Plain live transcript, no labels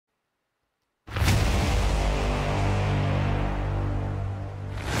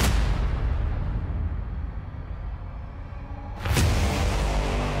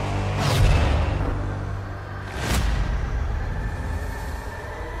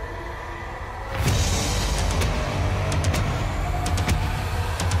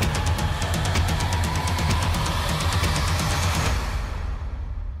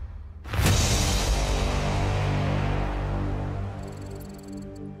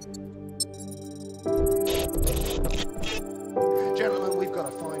Gentlemen, we've got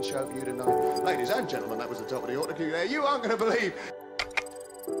a fine show for you tonight. Ladies and gentlemen, that was the top of the order queue there. You aren't going to believe.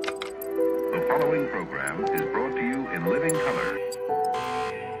 The following program is brought to you in living color.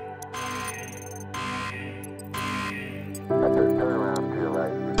 Turn around to your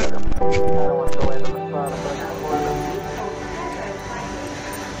right. I don't want to go into the spot, but I want to.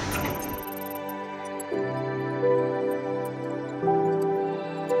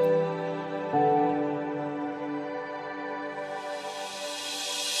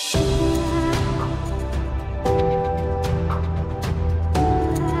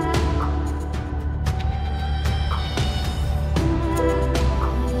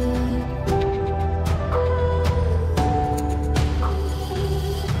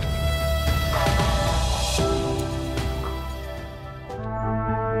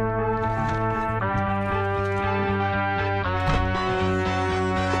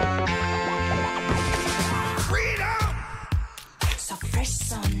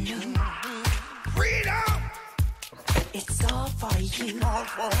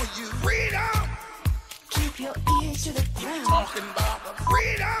 Freedom! Keep your ears to the ground. Talking about the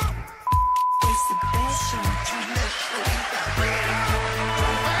freedom! It's the best show time.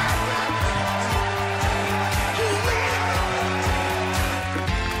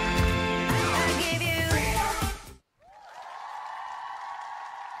 I give you freedom.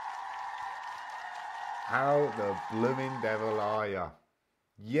 How the blooming devil are ya?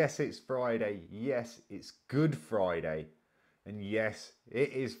 Yes, it's Friday. Yes, it's Good Friday. And yes,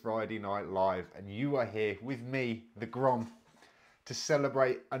 it is Friday Night Live, and you are here with me, the Grom, to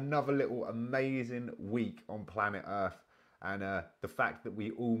celebrate another little amazing week on planet Earth, and the fact that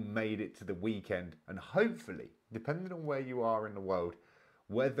we all made it to the weekend, and hopefully, depending on where you are in the world,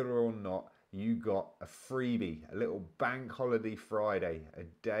 whether or not you got a freebie, a little bank holiday Friday, a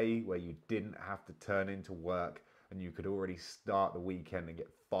day where you didn't have to turn into work, and you could already start the weekend and get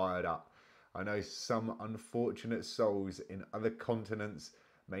fired up. I know some unfortunate souls in other continents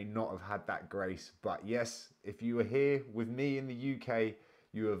may not have had that grace, but yes, if you are here with me in the UK,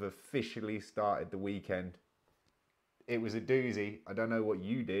 you have officially started the weekend. It was a doozy. I don't know what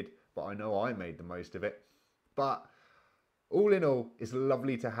you did, but I know I made the most of it. But all in all, it's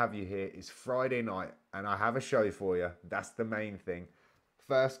lovely to have you here. It's Friday night and I have a show for you. That's the main thing.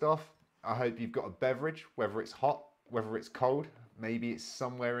 First off, I hope you've got a beverage, whether it's hot, whether it's cold. Maybe it's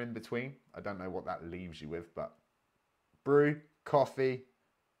somewhere in between. I don't know what that leaves you with, but brew, coffee.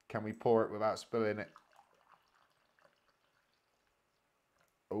 Can we pour it without spilling it?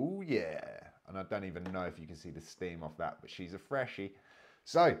 Oh yeah. And I don't even know if you can see the steam off that, but she's a freshie.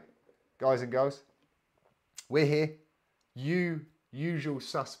 So, guys and girls, we're here. You usual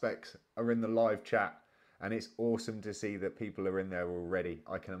suspects are in the live chat, and it's awesome to see that people are in there already.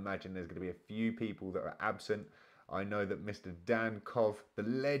 I can imagine there's going to be a few people that are absent. I know that Mr. Dan Cov, the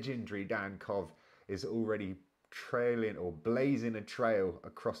legendary Dan Cov, is already trailing or blazing a trail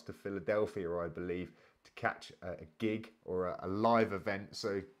across to Philadelphia, I believe, to catch a gig or a live event.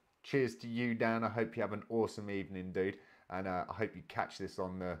 So cheers to you, Dan. I hope you have an awesome evening, dude. And I hope you catch this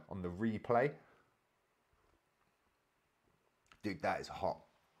on the replay. Dude, that is hot.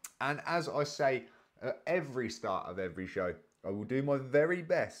 And as I say at every start of every show, I will do my very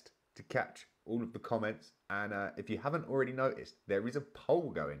best to catch all of the comments, and if you haven't already noticed, there is a poll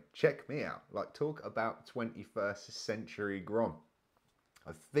going. Check me out. Like, talk about 21st century Grom.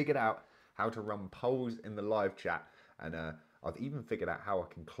 I've figured out how to run polls in the live chat, and I've even figured out how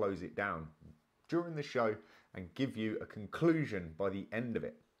I can close it down during the show and give you a conclusion by the end of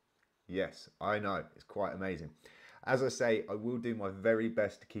it. Yes, I know, it's quite amazing. As I say, I will do my very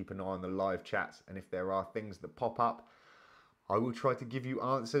best to keep an eye on the live chats, and if there are things that pop up, I will try to give you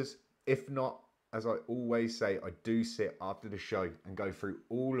answers. If not, as I always say, I do sit after the show and go through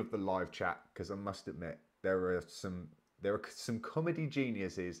all of the live chat, because I must admit there are some comedy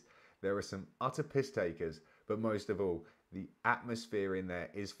geniuses, there are some utter piss takers, but most of all, the atmosphere in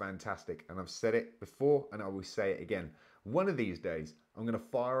there is fantastic. And I've said it before and I will say it again. One of these days, I'm going to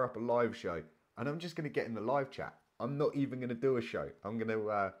fire up a live show and I'm just going to get in the live chat. I'm not even going to do a show. I'm going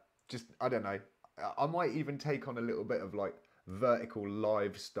to I don't know. I might even take on a little bit of like vertical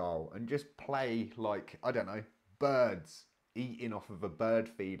live style and just play like, I don't know, birds eating off of a bird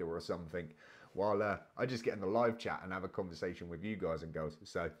feeder or something while I just get in the live chat and have a conversation with you guys and girls.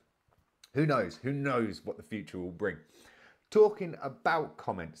 So who knows what the future will bring. Talking about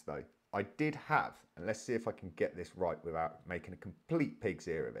comments though, I did have, and let's see if I can get this right without making a complete pig's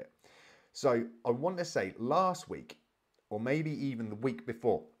ear of it. So I want to say last week, or maybe even the week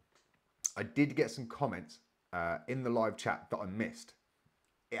before, I did get some comments in the live chat that I missed.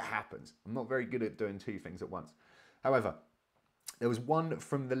 It happens. I'm not very good at doing two things at once. However, there was one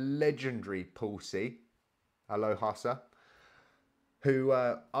from the legendary Paul C. Aloha, sir, who,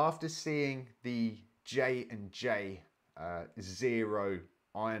 after seeing the J&J Zero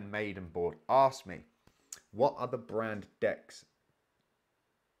Iron Maiden board, asked me, what other brand decks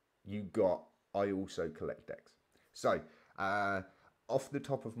you got? I also collect decks. So, off the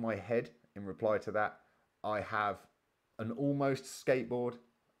top of my head, in reply to that, I have an almost skateboard.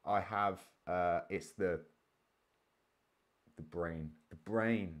 I have, it's the brain,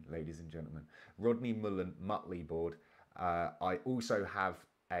 ladies and gentlemen, Rodney Mullen Muttley board. I also have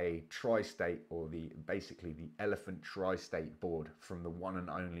a tri-state, or basically the elephant tri-state board from the one and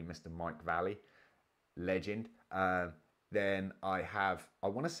only Mr. Mike Valley, legend. Then I have, I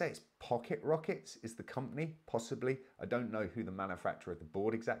want to say it's Pocket Rockets is the company, possibly. I don't know who the manufacturer of the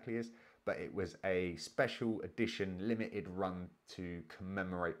board exactly is, but it was a special edition limited run to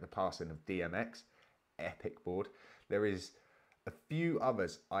commemorate the passing of DMX. Epic board. There is a few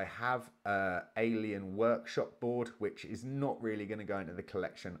others. I have Alien Workshop board, which is not really going to go into the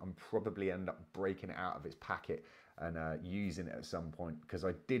collection. I'm probably end up breaking it out of its packet and using it at some point, because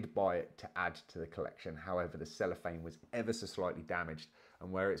I did buy it to add to the collection. However, the cellophane was ever so slightly damaged,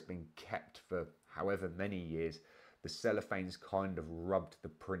 and where it's been kept for however many years, the cellophane's kind of rubbed the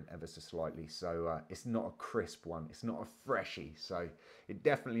print ever so slightly. So it's not a crisp one. It's not a freshie. So it's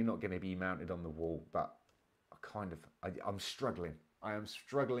definitely not going to be mounted on the wall, but I'm struggling. I am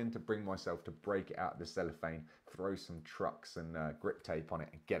struggling to bring myself to break it out of the cellophane, throw some trucks and grip tape on it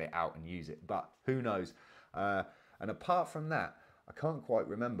and get it out and use it. But who knows? And apart from that, I can't quite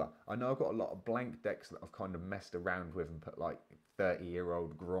remember. I know I've got a lot of blank decks that I've kind of messed around with and put like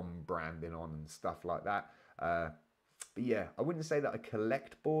 30-year-old Grom branding on and stuff like that. But yeah, I wouldn't say that I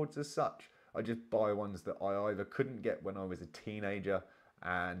collect boards as such. I just buy ones that I either couldn't get when I was a teenager,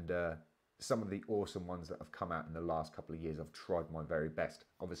 and some of the awesome ones that have come out in the last couple of years, I've tried my very best.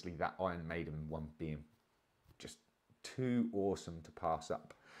 Obviously that Iron Maiden one being just too awesome to pass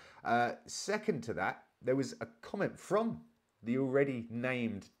up. Second to that, there was a comment from the already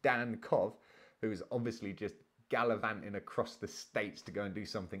named Dan Cov, who is obviously just gallivanting across the states to go and do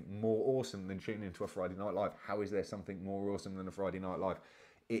something more awesome than tuning into a Friday Night Live. How is there something more awesome than a Friday Night Live?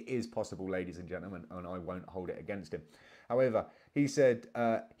 It is possible, ladies and gentlemen, and I won't hold it against him. However, he said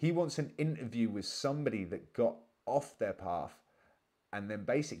he wants an interview with somebody that got off their path and then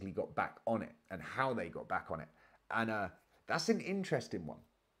basically got back on it, and how they got back on it. And that's an interesting one.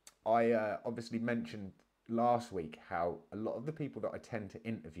 I obviously mentioned last week how a lot of the people that I tend to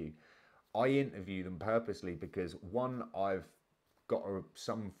interview, I interview them purposely because, one, I've got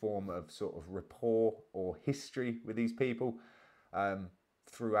some form of sort of rapport or history with these people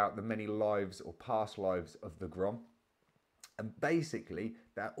throughout the many lives or past lives of the Grom. And basically,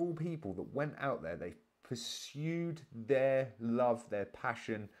 they're all people that went out there, they pursued their love, their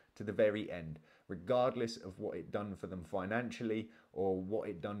passion to the very end, regardless of what it done for them financially or what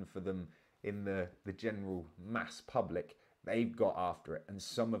it done for them in the general mass public. They've got after it, and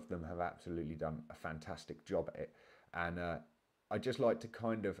some of them have absolutely done a fantastic job at it. And I just like to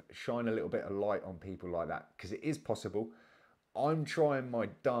kind of shine a little bit of light on people like that, because it is possible. I'm trying my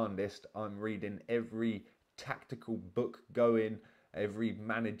darndest. I'm reading every tactical book going, every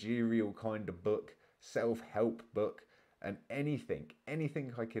managerial kind of book, self-help book, and anything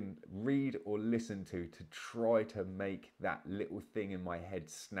I can read or listen to try to make that little thing in my head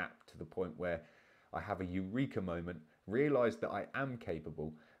snap to the point where I have a eureka moment, realize that I am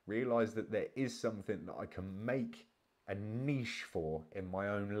capable, realize that there is something that I can make a niche for in my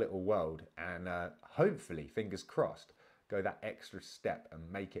own little world, and hopefully, fingers crossed, go that extra step and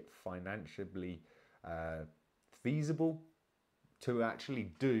make it financially feasible to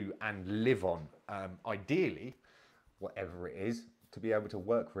actually do and live on. Ideally, whatever it is, to be able to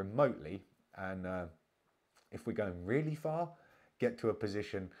work remotely, and if we're going really far, get to a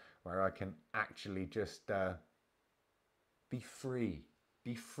position where I can actually just be free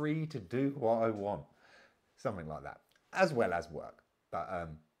to do what I want, something like that, as well as work. But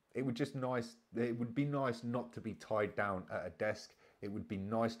it would be nice not to be tied down at a desk. It would be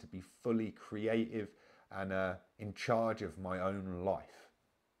nice to be fully creative and in charge of my own life.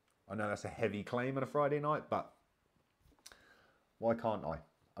 I know that's a heavy claim on a Friday night, but why can't I?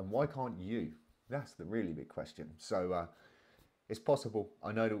 And why can't you? That's the really big question. So it's possible.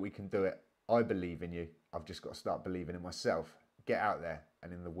 I know that we can do it. I believe in you. I've just got to start believing in myself. Get out there,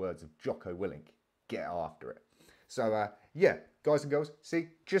 and in the words of Jocko Willink, get after it. So yeah, guys and girls, see,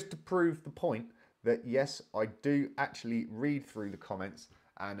 just to prove the point that yes, I do actually read through the comments,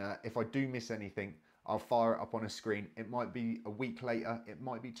 and if I do miss anything, I'll fire it up on a screen. It might be a week later, it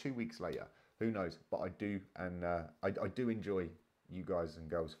might be 2 weeks later, who knows? But I do, and I do enjoy you guys and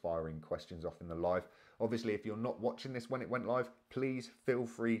girls firing questions off in the live. Obviously, if you're not watching this when it went live, please feel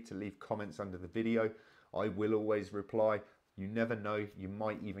free to leave comments under the video. I will always reply. You never know, you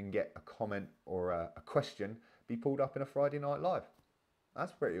might even get a comment or a question be pulled up in a Friday Night Live.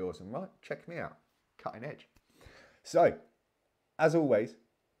 That's pretty awesome, right? Check me out. Cutting edge. So, as always,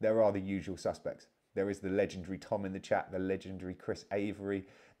 there are the usual suspects. There is the legendary Tom in the chat, the legendary Chris Avery,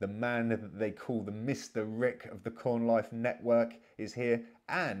 the man that they call the Mr. Rick of the Corn Life Network is here,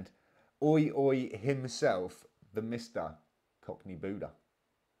 and oi oi himself, the Mr. Cockney Buddha.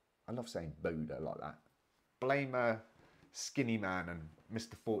 I love saying Buddha like that. Blame Skinny Man and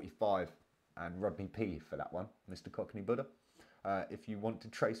Mr. 45 and Rugby P for that one, Mr. Cockney Buddha. If you want to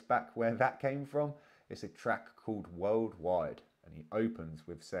trace back where that came from, it's a track called Worldwide, and he opens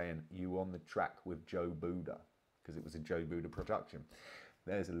with saying, "You on the track with Joe Buddha," because it was a Joe Buddha production.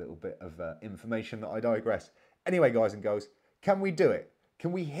 There's a little bit of information that I digress. Anyway, guys and girls, can we do it?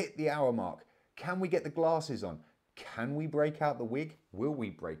 Can we hit the hour mark? Can we get the glasses on? Can we break out the wig? Will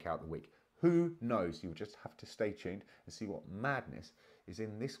we break out the wig? Who knows? You'll just have to stay tuned and see what madness is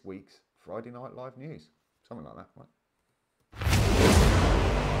in this week's Friday Night Live news. Something like that, right?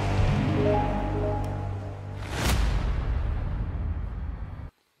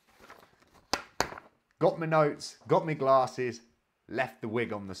 Got my notes, got my glasses, left the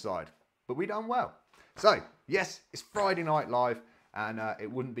wig on the side. But we done well. So, yes, it's Friday Night Live, and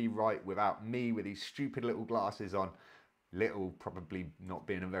it wouldn't be right without me with these stupid little glasses on. Little probably not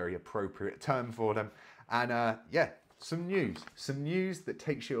being a very appropriate term for them. And yeah, some news that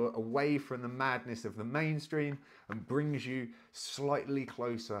takes you away from the madness of the mainstream and brings you slightly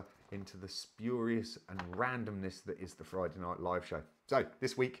closer into the spurious and randomness that is the Friday Night Live show. So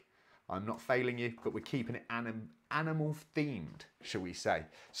this week, I'm not failing you, but we're keeping it animal themed, shall we say.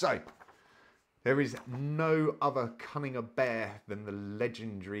 So there is no other cunninger bear than the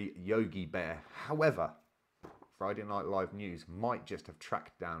legendary Yogi Bear. However, Friday Night Live News might just have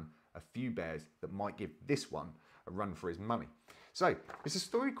tracked down a few bears that might give this one a run for his money. So it's a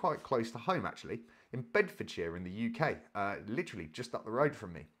story quite close to home, actually, in Bedfordshire in the UK, literally just up the road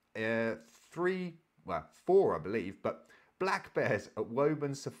from me. Four, I believe, but black bears at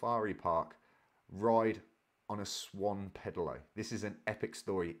Woburn Safari Park ride on a swan pedalo. This is an epic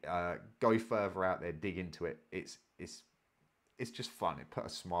story. Go further out there, dig into it. It's just fun. It put a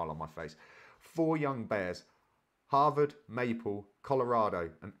smile on my face. 4 young bears, Harvard, Maple,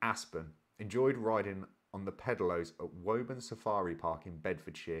 Colorado and Aspen, enjoyed riding on the pedalos at Woburn Safari Park in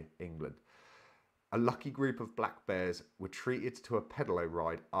Bedfordshire, England. A lucky group of black bears were treated to a pedalo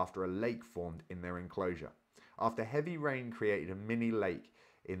ride after a lake formed in their enclosure. After heavy rain created a mini lake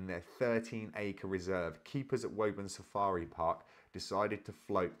in their 13-acre reserve, keepers at Woburn Safari Park decided to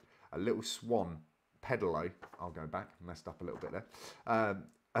float a little swan pedalo. I'll go back, messed up a little bit there.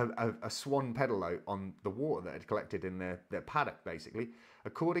 A swan pedalo on the water that had collected in their paddock, basically.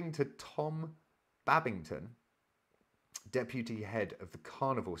 According to Tom Babington, deputy head of the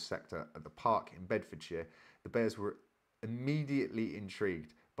carnival sector at the park in Bedfordshire, the bears were immediately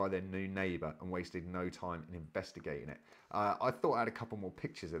intrigued by their new neighbour and wasted no time in investigating it. I thought I had a couple more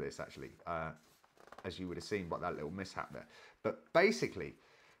pictures of this, actually, as you would have seen by that little mishap there. But basically,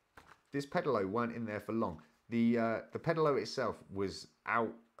 this pedalo weren't in there for long. The pedalo itself was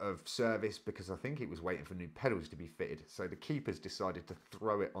out of service because I think it was waiting for new pedals to be fitted. So the keepers decided to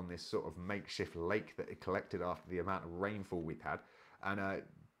throw it on this sort of makeshift lake that it collected after the amount of rainfall we'd had. And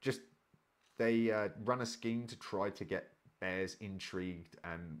they run a scheme to try to get bears intrigued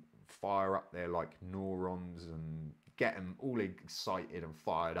and fire up their like neurons and get them all excited and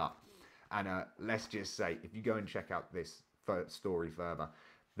fired up. And let's just say, if you go and check out this story further,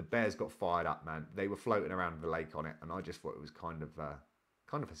 the bears got fired up, man. They were floating around the lake on it, and I just thought it was kind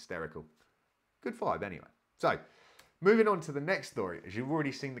of hysterical. Good vibe, anyway. So, moving on to the next story. As you've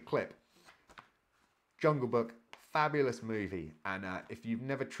already seen the clip, Jungle Book, fabulous movie, and if you've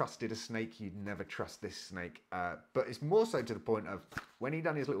never trusted a snake, you'd never trust this snake. But it's more so to the point of when he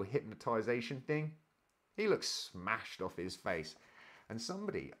done his little hypnotization thing, he looks smashed off his face. And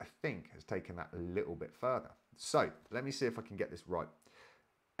somebody, I think, has taken that a little bit further. So, let me see if I can get this right.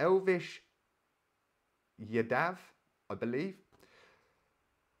 Elvish Yadav, I believe,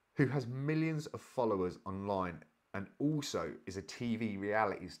 who has millions of followers online and also is a TV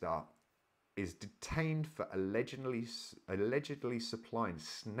reality star, is detained for allegedly supplying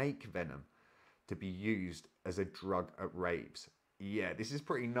snake venom to be used as a drug at raves. Yeah, this is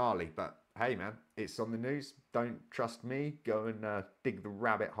pretty gnarly, but hey man, it's on the news. Don't trust me. Go and dig the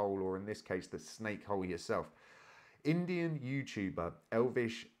rabbit hole, or in this case, the snake hole yourself. Indian YouTuber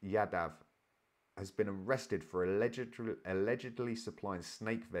Elvish Yadav has been arrested for allegedly supplying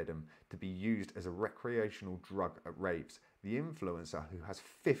snake venom to be used as a recreational drug at raves. The influencer, who has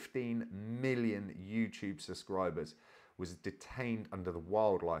 15 million YouTube subscribers, was detained under the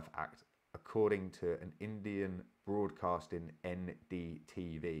Wildlife Act, according to an Indian broadcasting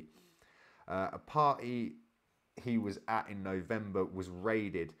NDTV. A party he was at in November was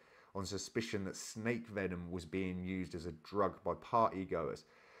raided on suspicion that snake venom was being used as a drug by partygoers.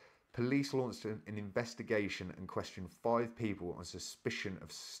 Police launched an investigation and questioned 5 people on suspicion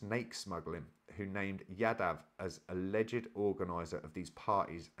of snake smuggling, who named Yadav as alleged organizer of these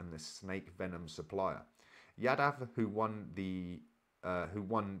parties and the snake venom supplier. Yadav, who won the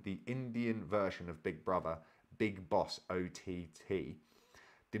Indian version of Big Brother, Big Boss OTT,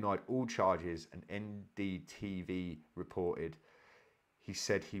 denied all charges, and NDTV reported he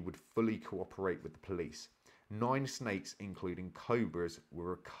said he would fully cooperate with the police. 9 snakes, including cobras, were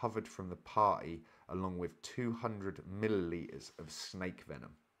recovered from the party, along with 200 millilitres of snake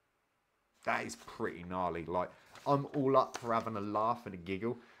venom. That is pretty gnarly. Like, I'm all up for having a laugh and a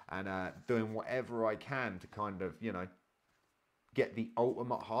giggle and doing whatever I can to kind of, you know, get the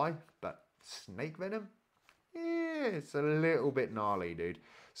ultimate high. But snake venom? Yeah, it's a little bit gnarly, dude.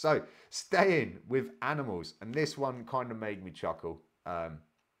 So, staying with animals, and this one kind of made me chuckle.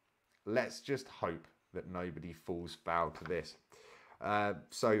 Let's just hope that nobody falls foul to this.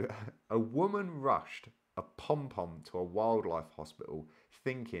 So a woman rushed a pom-pom to a wildlife hospital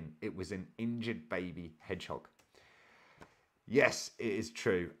thinking it was an injured baby hedgehog. Yes, it is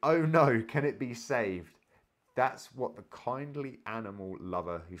true. Oh no, can it be saved? That's what the kindly animal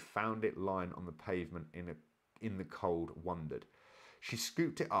lover who found it lying on the pavement in the cold wondered. She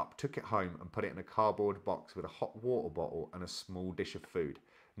scooped it up, took it home and put it in a cardboard box with a hot water bottle and a small dish of food.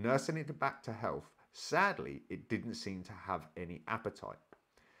 Nursing it back to health, sadly, it didn't seem to have any appetite.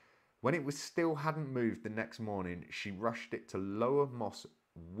 When it still hadn't moved the next morning, she rushed it to Lower Moss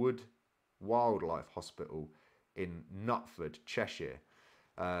Wood Wildlife Hospital in Knutford, Cheshire.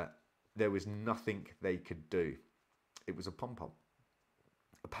 There was nothing they could do. It was a pom-pom.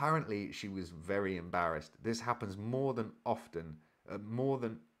 Apparently, she was very embarrassed. This happens more often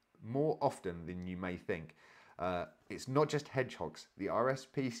than you may think. It's not just hedgehogs. The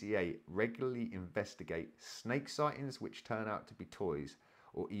RSPCA regularly investigate snake sightings which turn out to be toys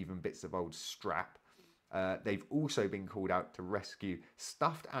or even bits of old strap. They've also been called out to rescue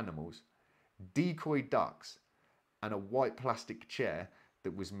stuffed animals, decoy ducks, and a white plastic chair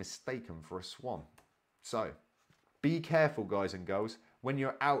that was mistaken for a swan. So, be careful, guys and girls. When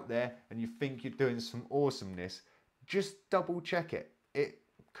you're out there and you think you're doing some awesomeness, just double check it. It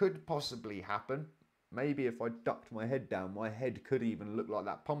could possibly happen. Maybe if I ducked my head down, my head could even look like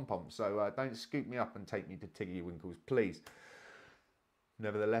that pom-pom. So don't scoop me up and take me to Tiggy Winkles, please.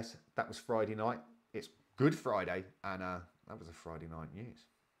 Nevertheless, that was Friday night. It's Good Friday, and that was a Friday night news.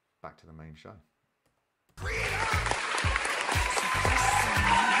 Back to the main show.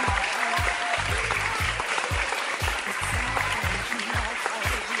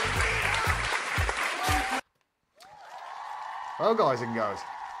 Well, guys and girls,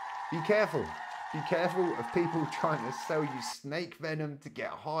 be careful. Be careful of people trying to sell you snake venom to get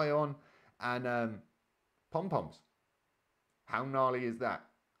high on and pom-poms. How gnarly is that?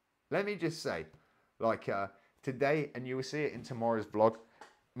 Let me just say, like today, and you will see it in tomorrow's vlog,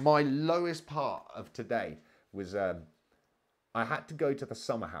 my lowest part of today was I had to go to the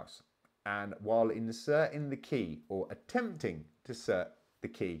summer house, and while inserting the key, or attempting to insert the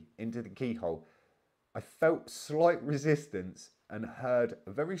key into the keyhole, I felt slight resistance and heard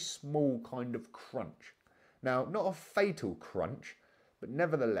a very small kind of crunch. Now, not a fatal crunch, but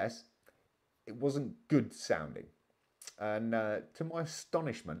nevertheless, it wasn't good sounding. And to my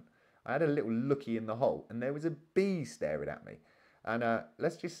astonishment, I had a little looky in the hole, and there was a bee staring at me. And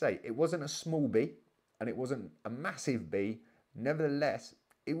let's just say, it wasn't a small bee, and it wasn't a massive bee. Nevertheless,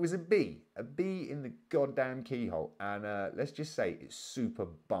 it was a bee in the goddamn keyhole. And let's just say, it super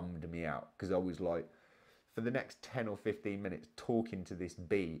bummed me out, because I was like, for the next 10 or 15 minutes, talking to this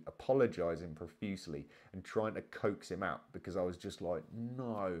bee, apologising profusely, and trying to coax him out, because I was just like,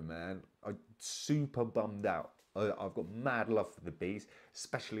 no, man, I super bummed out. I've got mad love for the bees,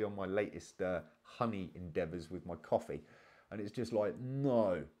 especially on my latest honey endeavours with my coffee. And it's just like,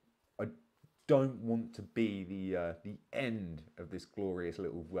 no, I don't want to be the end of this glorious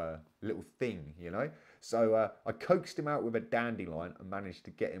little thing, you know? So I coaxed him out with a dandelion and managed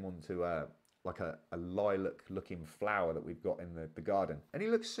to get him onto like a lilac looking flower that we've got in the garden. And he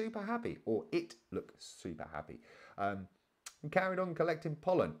looks super happy, or it looked super happy. And carried on collecting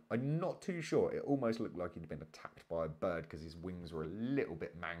pollen. I'm not too sure. It almost looked like he'd been attacked by a bird because his wings were a little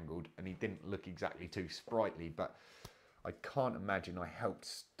bit mangled and he didn't look exactly too sprightly, but I can't imagine I helped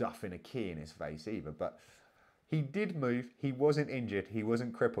stuffing a key in his face either. But he did move, he wasn't injured, he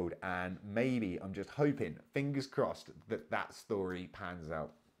wasn't crippled, and maybe, I'm just hoping, fingers crossed, that story pans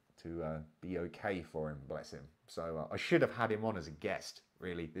out to be okay for him, bless him. So I should have had him on as a guest,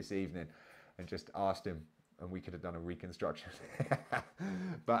 really, this evening, and just asked him, and we could have done a reconstruction.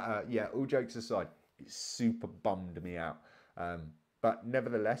 But yeah, all jokes aside, it super bummed me out. But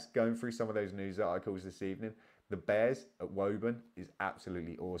nevertheless, going through some of those news articles this evening, the Bears at Woburn is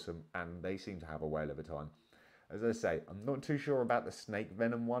absolutely awesome, and they seem to have a whale of a time. As I say, I'm not too sure about the snake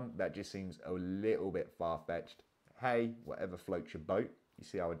venom one. That just seems a little bit far-fetched. Hey, whatever floats your boat. You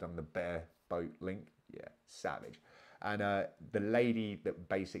see how I've done the bear boat link? Yeah, savage. And the lady that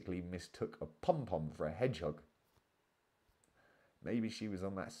basically mistook a pom-pom for a hedgehog, maybe she was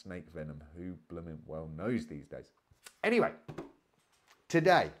on that snake venom. Who blooming well knows these days. Anyway,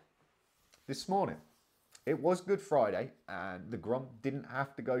 this morning, it was Good Friday and the Grom didn't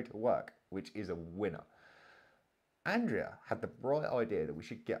have to go to work, which is a winner. Andrea had the bright idea that we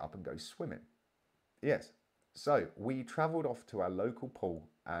should get up and go swimming. Yes, so we travelled off to our local pool,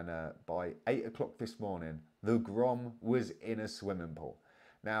 and by 8 o'clock this morning, the Grom was in a swimming pool.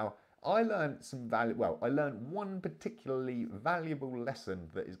 Now, I learned I learned one particularly valuable lesson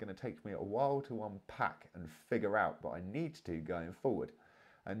that is going to take me a while to unpack and figure out, but I need to going forward.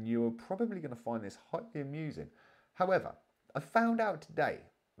 And you're probably going to find this highly amusing. However, I found out today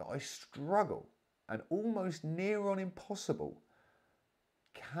that I struggle, and almost near on impossible,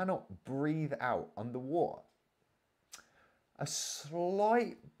 cannot breathe out underwater. A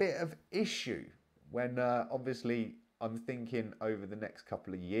slight bit of issue when obviously I'm thinking over the next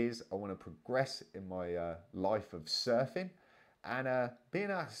couple of years I want to progress in my life of surfing, and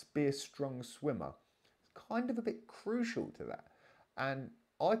being asked to be a strong swimmer is kind of a bit crucial to that. And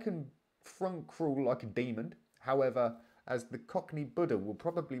I can front crawl like a demon. However, as the Cockney Buddha will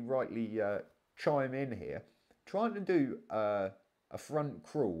probably rightly chime in here, trying to do a front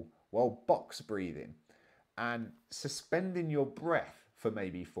crawl while box breathing and suspending your breath for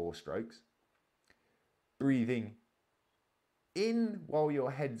maybe 4 strokes, breathing in while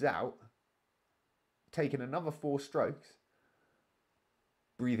your head's out, taking another 4 strokes,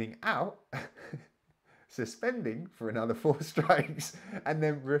 breathing out, suspending for another 4 strokes, and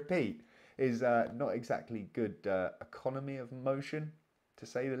then repeat is not exactly good economy of motion, to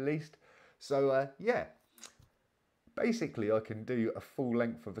say the least. So yeah, basically I can do a full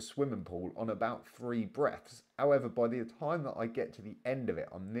length of a swimming pool on about 3 breaths. However, by the time that I get to the end of it,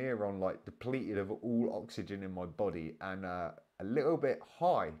 I'm near on like depleted of all oxygen in my body, and a little bit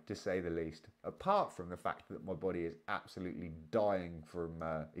high, to say the least. Apart from the fact that my body is absolutely dying from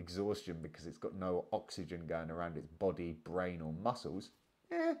exhaustion because it's got no oxygen going around its body, brain or muscles.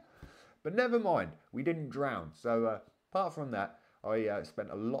 Yeah, but never mind, we didn't drown. So apart from that, I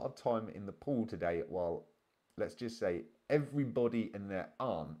spent a lot of time in the pool today while, let's just say, everybody and their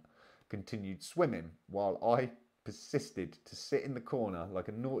aunt continued swimming, while I persisted to sit in the corner like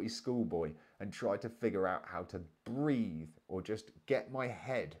a naughty schoolboy and try to figure out how to breathe, or just get my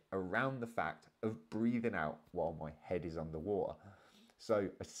head around the fact of breathing out while my head is underwater. So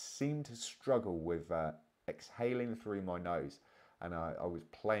I seemed to struggle with exhaling through my nose, and I was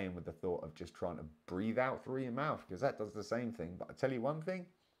playing with the thought of just trying to breathe out through your mouth, because that does the same thing. But I tell you one thing,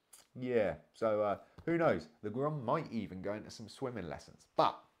 yeah, so who knows, the Grom might even go into some swimming lessons.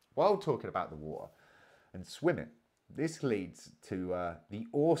 But while talking about the water and swimming, this leads to the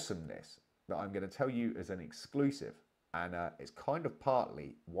awesomeness that I'm going to tell you as an exclusive, and it's kind of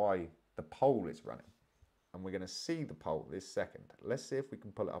partly why the poll is running. And we're going to see the poll this second. Let's see if we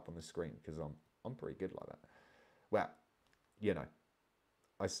can pull it up on the screen, because I'm pretty good like that. Well, you know,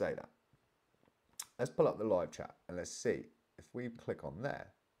 I say that. Let's pull up the live chat and let's see if we click on there.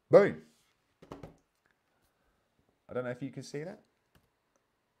 Boom! I don't know if you can see that.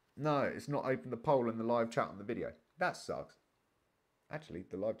 No, it's not opened the poll in the live chat on the video. That sucks. Actually,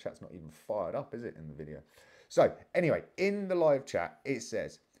 the live chat's not even fired up, is it, in the video? So, anyway, in the live chat, it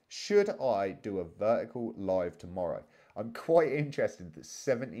says, should I do a vertical live tomorrow? I'm quite interested that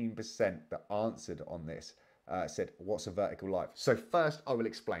 17% that answered on this said, what's a vertical live? So first, I will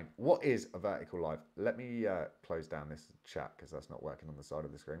explain what is a vertical live. Let me close down this chat because that's not working on the side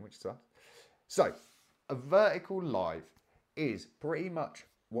of the screen, which sucks. So, a vertical live is pretty much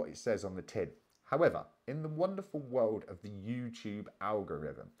what it says on the tin. However, in the wonderful world of the YouTube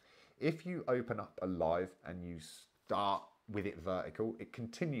algorithm, if you open up a live and you start with it vertical, it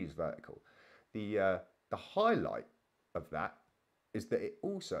continues vertical. The highlight of that is that it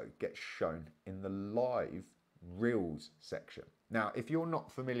also gets shown in the live reels section. Now, if you're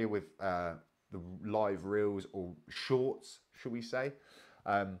not familiar with the live reels or shorts, shall we say,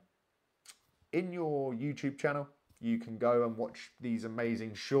 in your YouTube channel, you can go and watch these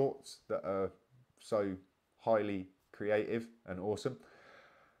amazing shorts that are so highly creative and awesome.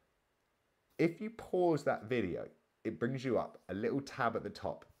 If you pause that video, it brings you up a little tab at the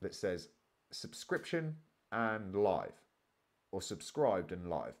top that says subscription and live, or subscribed and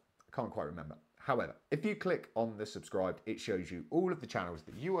live. I can't quite remember. However, if you click on the subscribed, it shows you all of the channels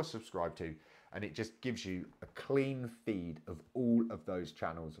that you are subscribed to, and it just gives you a clean feed of all of those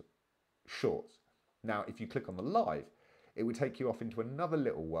channels' shorts. Now, if you click on the live, it would take you off into another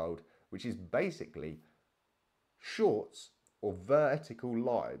little world, which is basically shorts or vertical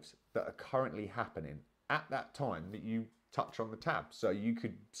lives that are currently happening at that time that you touch on the tab. So you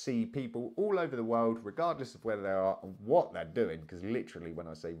could see people all over the world, regardless of where they are and what they're doing, because literally when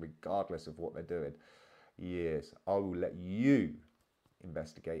I say regardless of what they're doing, yes, I will let you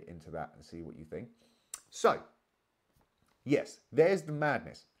investigate into that and see what you think. So, yes, there's the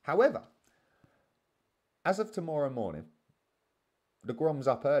madness. However, as of tomorrow morning, the Grom's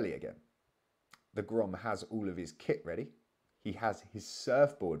up early again. The Grom has all of his kit ready. He has his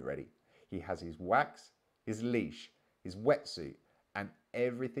surfboard ready. He has his wax, his leash, his wetsuit, and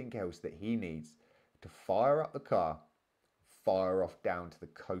everything else that he needs to fire up the car, fire off down to the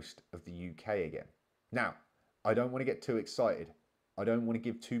coast of the UK again. Now, I don't want to get too excited. I don't want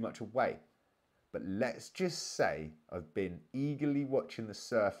to give too much away. But let's just say I've been eagerly watching the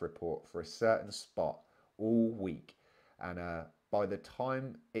surf report for a certain spot all week. And by the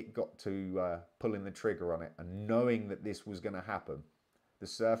time it got to pulling the trigger on it and knowing that this was going to happen, the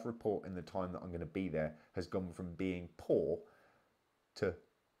surf report in the time that I'm going to be there has gone from being poor to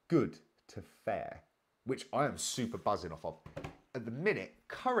good to fair, which I am super buzzing off of. At the minute,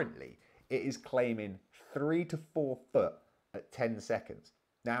 currently, it is claiming 3 to 4 foot at 10 seconds.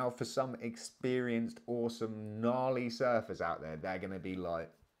 Now, for some experienced, awesome, gnarly surfers out there, they're going to be like,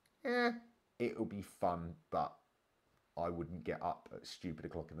 it'll be fun, but I wouldn't get up at stupid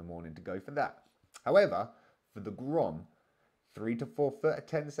o'clock in the morning to go for that. However, for the Grom, 3 to 4 foot at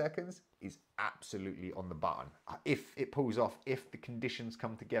 10 seconds is absolutely on the button. If it pulls off, if the conditions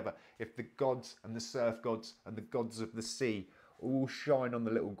come together, if the gods and the surf gods and the gods of the sea all shine on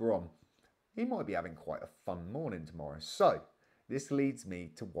the little Grom, he might be having quite a fun morning tomorrow. So, this leads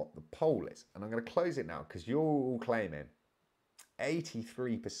me to what the poll is. And I'm going to close it now because you're all claiming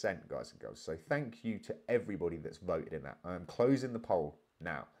 83%, guys and girls. So thank you to everybody that's voted in that. I'm closing the poll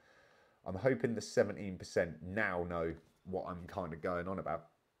now. I'm hoping the 17% now know what I'm kind of going on about.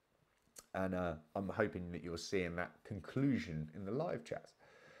 And I'm hoping that you're seeing that conclusion in the live chats.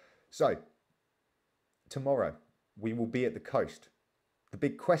 So, tomorrow, we will be at the coast. The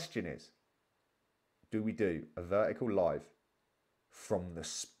big question is, do we do a vertical live from the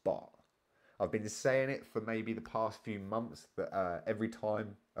spot? I've been saying it for maybe the past few months that every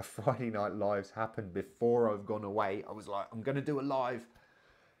time a Friday night live's happened before I've gone away, I was like, I'm going to do a live.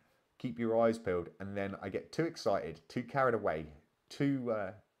 Keep your eyes peeled. And then I get too excited, too carried away, too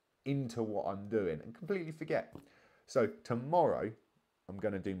into what I'm doing and completely forget. So tomorrow, I'm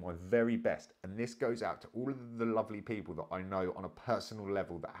going to do my very best. And this goes out to all of the lovely people that I know on a personal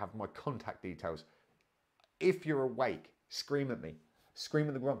level that have my contact details. If you're awake, scream at me. Scream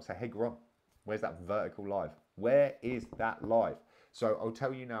at the Grom. Say, hey, Grom, where's that vertical live? Where is that live? So I'll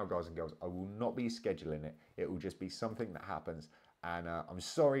tell you now, guys and girls, I will not be scheduling it. It will just be something that happens. And I'm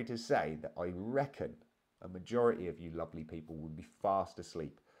sorry to say that I reckon a majority of you lovely people will be fast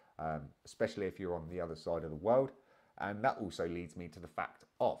asleep, especially if you're on the other side of the world. And that also leads me to the fact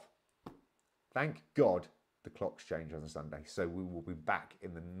of, thank God the clocks change on a Sunday. So we will be back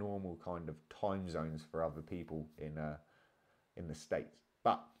in the normal kind of time zones for other people in the States.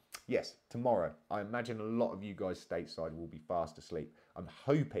 But yes, tomorrow, I imagine a lot of you guys stateside will be fast asleep. I'm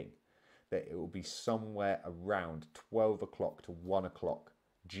hoping that it will be somewhere around 12 o'clock to 1 o'clock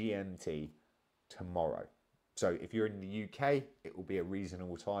GMT tomorrow. So if you're in the UK, it will be a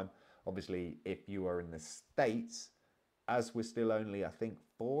reasonable time. Obviously, if you are in the States, as we're still only, I think,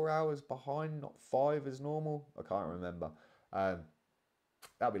 4 hours behind, not 5 as normal. I can't remember.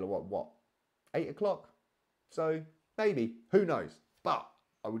 That'll be like, what, 8 o'clock? So maybe, who knows? But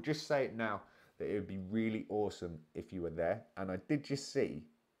I would just say it now that it would be really awesome if you were there. And I did just see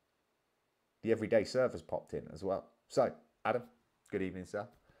the Everyday Surfers popped in as well. So, Adam, good evening, sir.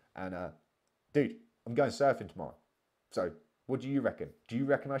 And dude, I'm going surfing tomorrow. So What do you reckon? Do you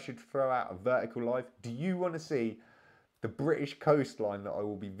reckon I should throw out a vertical live? Do you want to see the British coastline that I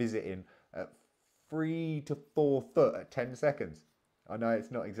will be visiting at 3 to 4 foot at 10 seconds? I know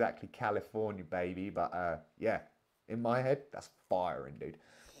it's not exactly California, baby, but yeah, in my head, that's firing, dude.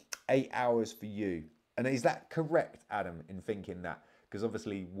 8 hours for you. And is that correct, Adam, in thinking that? Because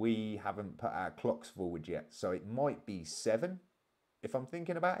obviously we haven't put our clocks forward yet, so it might be 7 if I'm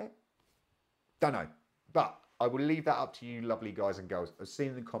thinking about it. Don't know, but I will leave that up to you, lovely guys and girls. I've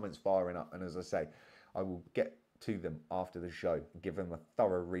seen the comments firing up, and as I say, I will get to them after the show and give them a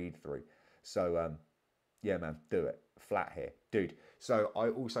thorough read through. So yeah, man, do it. Flat here, dude. So I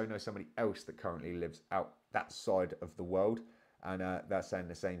also know somebody else that currently lives out that side of the world, and they're saying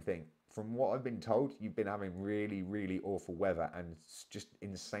the same thing. From what I've been told, you've been having really, really awful weather and it's just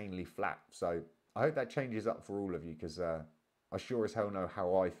insanely flat. So I hope that changes up for all of you, because I sure as hell know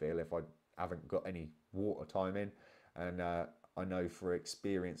how I feel if I haven't got any water time in. And I know for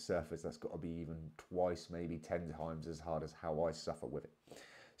experienced surfers, that's got to be even twice, maybe 10 times as hard as how I suffer with it.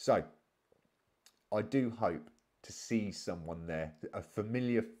 So I do hope to see someone there, a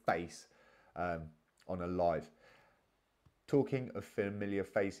familiar face on a live. Talking of familiar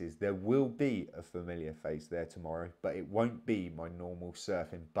faces, there will be a familiar face there tomorrow, but it won't be my normal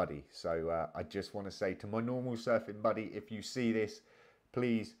surfing buddy. So I just want to say to my normal surfing buddy, if you see this,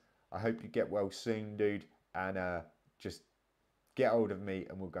 please, I hope you get well soon, dude, and just get hold of me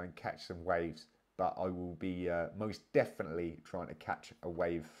and we'll go and catch some waves. But I will be most definitely trying to catch a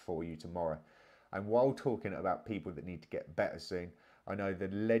wave for you tomorrow. And while talking about people that need to get better soon, I know the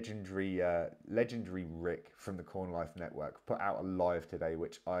legendary Rick from the Corn Life Network put out a live today,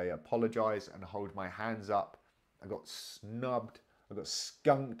 which I apologise and hold my hands up. I got snubbed, I got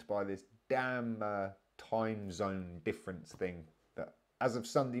skunked by this damn time zone difference thing. That as of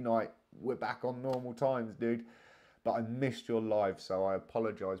Sunday night, we're back on normal times, dude. But I missed your live, so I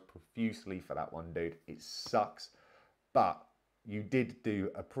apologise profusely for that one, dude. It sucks, but you did do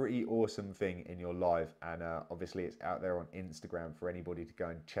a pretty awesome thing in your live, and obviously it's out there on Instagram for anybody to go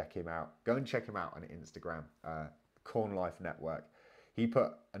and check him out. Go and check him out on Instagram, Corn Life Network. He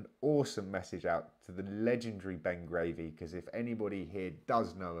put an awesome message out to the legendary Ben Gravy, because if anybody here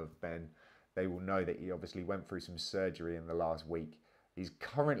does know of Ben, they will know that he obviously went through some surgery in the last week. He's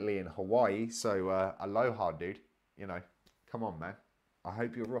currently in Hawaii, so aloha, dude. You know, come on, man. I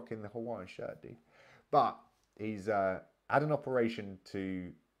hope you're rocking the Hawaiian shirt, dude. But he's had an operation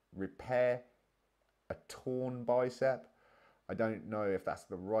to repair a torn bicep. I don't know if that's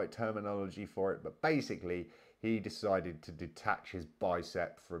the right terminology for it, but basically he decided to detach his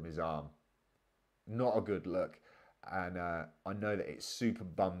bicep from his arm. Not a good look, and I know that it super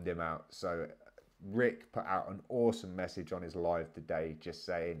bummed him out. So Rick put out an awesome message on his live today just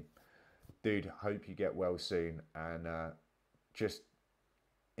saying, dude, hope you get well soon, and just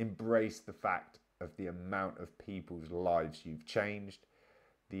embrace the fact of the amount of people's lives you've changed,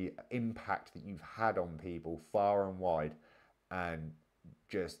 the impact that you've had on people far and wide, and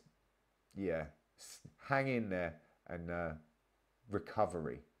just, yeah, hang in there, and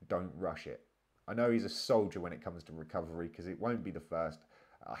recovery, don't rush it. I know he's a soldier when it comes to recovery, because it won't be the first.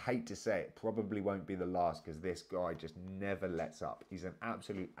 I hate to say it, probably won't be the last, because this guy just never lets up. He's an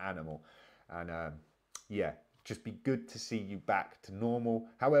absolute animal, and yeah, just be good to see you back to normal.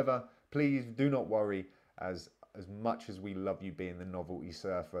 However, please do not worry, as much as we love you being the novelty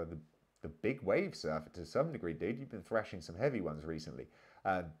surfer, the big wave surfer to some degree, dude. You've been thrashing some heavy ones recently.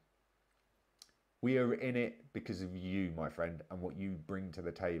 We are in it because of you, my friend, and what you bring to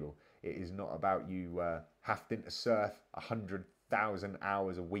the table. It is not about you having to surf 100,000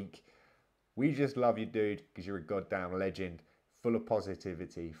 hours a week. We just love you, dude, because you're a goddamn legend, full of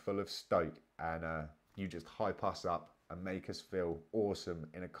positivity, full of stoke, and you just hype us up and make us feel awesome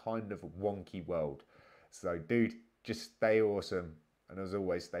in a kind of wonky world. So, dude, just stay awesome, and as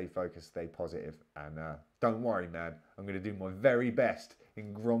always, stay focused, stay positive, and don't worry, man. I'm going to do my very best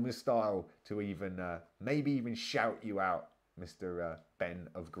in Grom style to even maybe even shout you out, Mr. Ben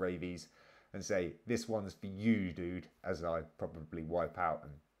of Gravies, and say, this one's for you, dude, as I probably wipe out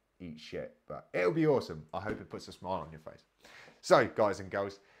and eat shit. But it'll be awesome. I hope it puts a smile on your face. So, guys and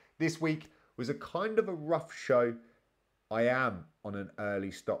girls, this week was a kind of a rough show. I am on an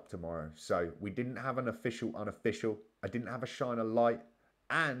early stop tomorrow, so we didn't have an official unofficial. I didn't have a shine a light,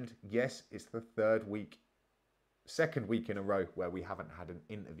 and yes, it's the second week in a row where we haven't had an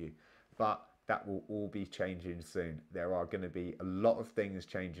interview, but that will all be changing soon. There are going to be a lot of things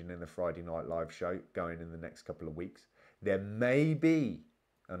changing in the Friday Night Live show going in the next couple of weeks. There may be,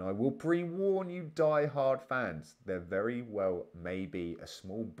 and I will pre-warn you die-hard fans, there very well may be a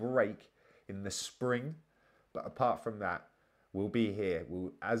small break in the spring. But apart from that, will be here,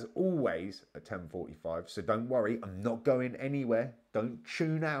 as always, at 10:45. So don't worry, I'm not going anywhere. Don't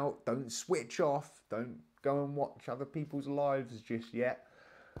tune out, don't switch off, don't go and watch other people's lives just yet.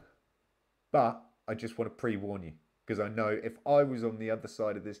 But I just want to pre-warn you, because I know if I was on the other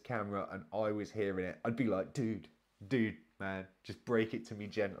side of this camera and I was hearing it, I'd be like, dude, man, just break it to me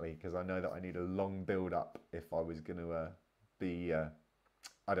gently, because I know that I need a long build up if I was going to be,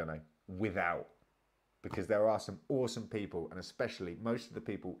 I don't know, without. Because there are some awesome people, and especially most of the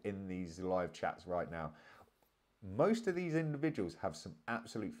people in these live chats right now, most of these individuals have some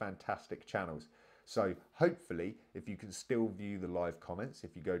absolute fantastic channels. So hopefully, if you can still view the live comments,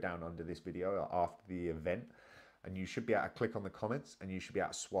 if you go down under this video after the event, and you should be able to click on the comments, and you should be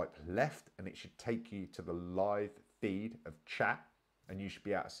able to swipe left, and it should take you to the live feed of chat, and you should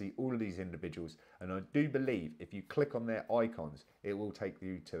be able to see all of these individuals. And I do believe if you click on their icons, it will take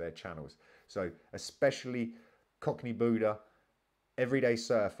you to their channels. So especially Cockney Buddha, Everyday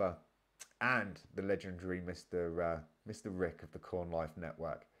Surfer, and the legendary Mr. Rick of the Corn Life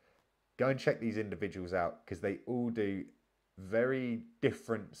Network. Go and check these individuals out, because they all do very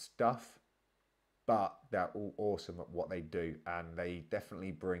different stuff, but they're all awesome at what they do, and they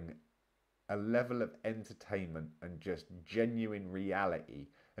definitely bring a level of entertainment and just genuine reality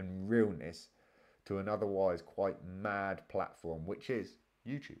and realness to an otherwise quite mad platform, which is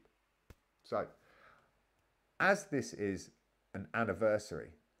YouTube. So, as this is an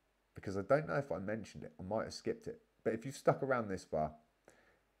anniversary, because I don't know if I mentioned it, I might have skipped it, but if you've stuck around this far,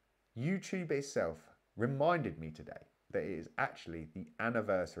 YouTube itself reminded me today that it is actually the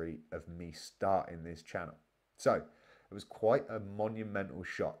anniversary of me starting this channel. So it was quite a monumental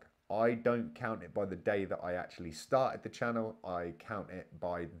shock. I don't count it by the day that I actually started the channel. I count it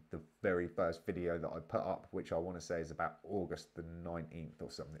by the very first video that I put up, which I want to say is about August the 19th or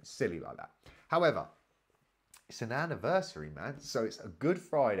something silly like that. However, it's an anniversary, man. So it's a Good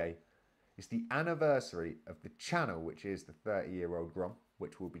Friday. It's the anniversary of the channel, which is the 30-year-old Grom,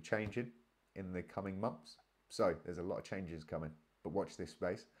 which will be changing in the coming months. So there's a lot of changes coming, but watch this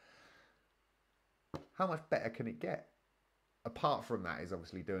space. How much better can it get? Apart from that is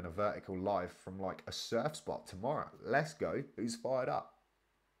obviously doing a vertical live from like a surf spot tomorrow. Let's go. Who's fired up?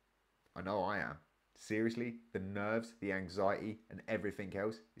 I know I am. Seriously, the nerves, the anxiety, and everything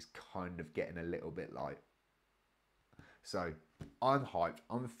else is kind of getting a little bit light. So I'm hyped.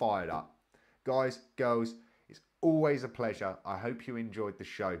 I'm fired up. Guys, girls, it's always a pleasure. I hope you enjoyed the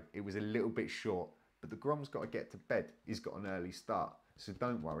show. It was a little bit short, but the Grom's got to get to bed. He's got an early start, so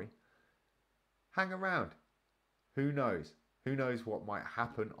don't worry. Hang around. Who knows? Who knows what might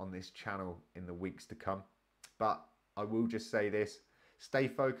happen on this channel in the weeks to come? But I will just say this. Stay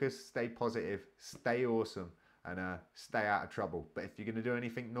focused, stay positive, stay awesome, and stay out of trouble. But if you're going to do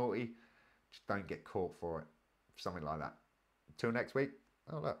anything naughty, just don't get caught for it. Something like that. Until next week.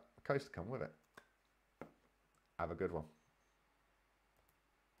 Oh look, a coaster come with it. Have a good one.